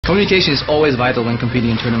Communication is always vital when competing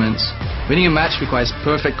in tournaments. Winning a match requires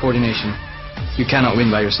perfect coordination. You cannot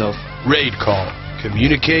win by yourself. Raid call.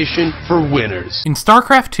 Communication for winners. In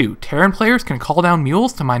StarCraft 2, Terran players can call down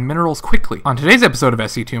mules to mine minerals quickly. On today's episode of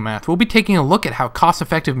Sc2 Math, we'll be taking a look at how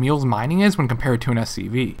cost-effective mules mining is when compared to an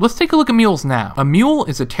SCV. Let's take a look at mules now. A mule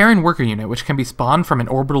is a Terran worker unit which can be spawned from an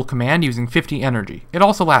orbital command using 50 energy. It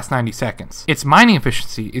also lasts 90 seconds. Its mining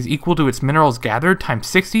efficiency is equal to its minerals gathered times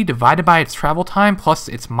 60 divided by its travel time plus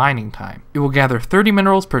its mining time. It will gather 30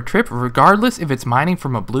 minerals per trip regardless if it's mining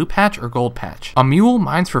from a blue patch or gold patch. A mule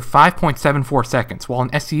mines for 5.74 seconds. While an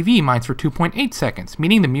SCV mines for 2.8 seconds,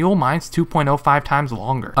 meaning the mule mines 2.05 times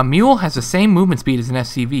longer. A mule has the same movement speed as an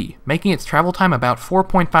SCV, making its travel time about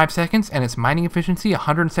 4.5 seconds and its mining efficiency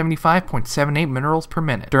 175.78 minerals per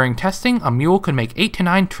minute. During testing, a mule could make 8 to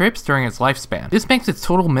 9 trips during its lifespan. This makes its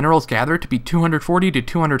total minerals gathered to be 240 to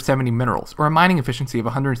 270 minerals, or a mining efficiency of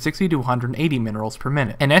 160 to 180 minerals per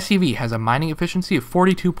minute. An SCV has a mining efficiency of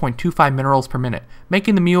 42.25 minerals per minute,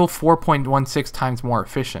 making the mule 4.16 times more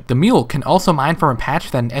efficient. The mule can also mine from a patch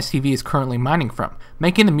that an SCV is currently mining from,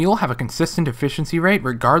 making the mule have a consistent efficiency rate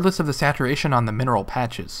regardless of the saturation on the mineral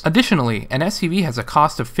patches. Additionally, an SCV has a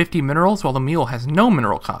cost of 50 minerals while the mule has no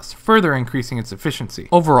mineral cost, further increasing its efficiency.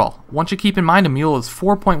 Overall, one should keep in mind a mule is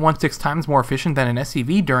 4.16 times more efficient than an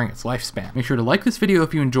SCV during its lifespan. Make sure to like this video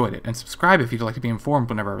if you enjoyed it, and subscribe if you'd like to be informed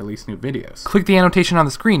whenever I release new videos. Click the annotation on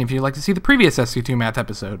the screen if you'd like to see the previous Sc2 Math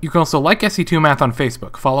episode. You can also like Sc2 Math on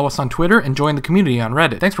Facebook, follow us on Twitter, and join the community on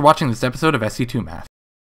Reddit. Thanks for watching this episode of Sc2 Math.